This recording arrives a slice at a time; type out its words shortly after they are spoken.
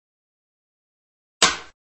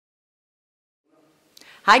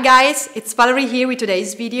Hi guys, it's Valerie here with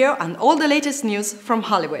today's video and all the latest news from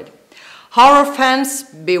Hollywood. Horror fans,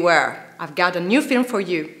 beware! I've got a new film for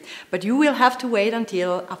you, but you will have to wait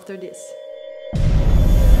until after this.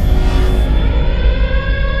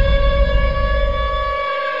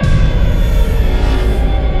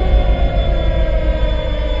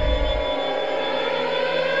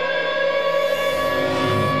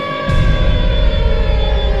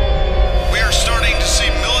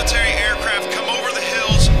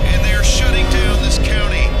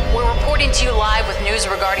 To you live with news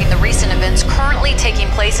regarding the recent events currently taking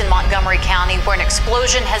place in Montgomery County where an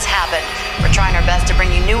explosion has happened. We're trying our best to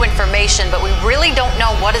bring you new information, but we really don't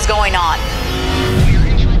know what is going on. We are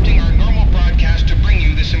interrupting our normal broadcast to bring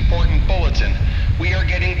you this important bulletin. We are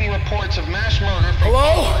getting reports of mass murder from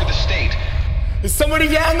all over the state. Is somebody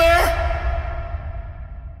down there?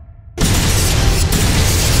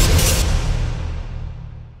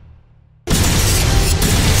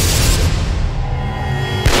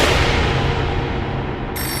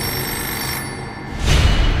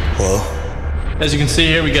 Hello? As you can see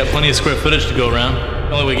here, we got plenty of square footage to go around.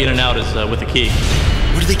 The only way in and out is with a key.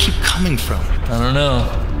 Where do they keep coming from? I don't know.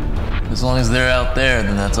 As long as they're out there,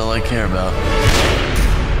 then that's all I care about.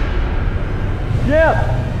 Yeah!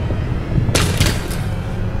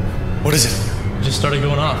 What is it? It just started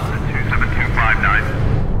going off.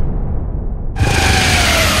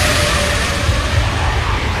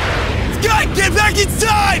 27259. Scott, get back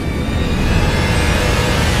inside!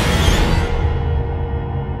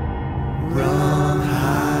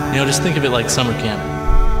 You know, just think of it like summer camp.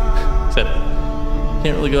 Except, you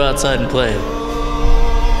can't really go outside and play.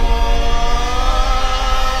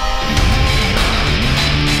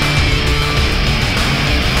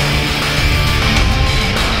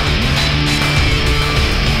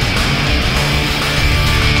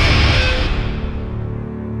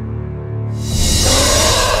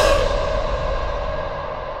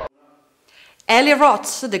 Eli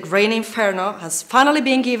Roth's The Green Inferno has finally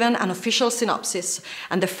been given an official synopsis,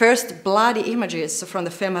 and the first bloody images from the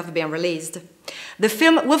film have been released. The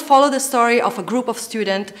film will follow the story of a group of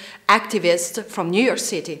student activists from New York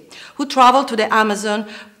City who travel to the Amazon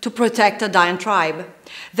to protect a dying tribe.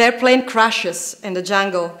 Their plane crashes in the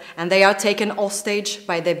jungle, and they are taken hostage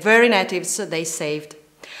by the very natives they saved.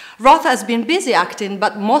 Roth has been busy acting,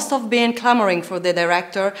 but most have been clamoring for the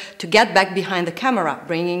director to get back behind the camera,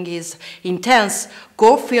 bringing his intense,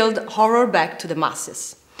 gore-filled horror back to the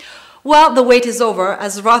masses. Well, the wait is over,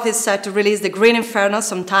 as Roth is set to release The Green Inferno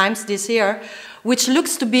sometime this year, which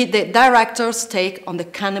looks to be the director's take on the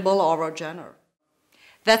cannibal horror genre.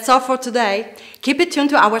 That's all for today. Keep it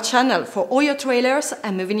tuned to our channel for all your trailers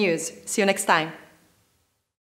and movie news. See you next time.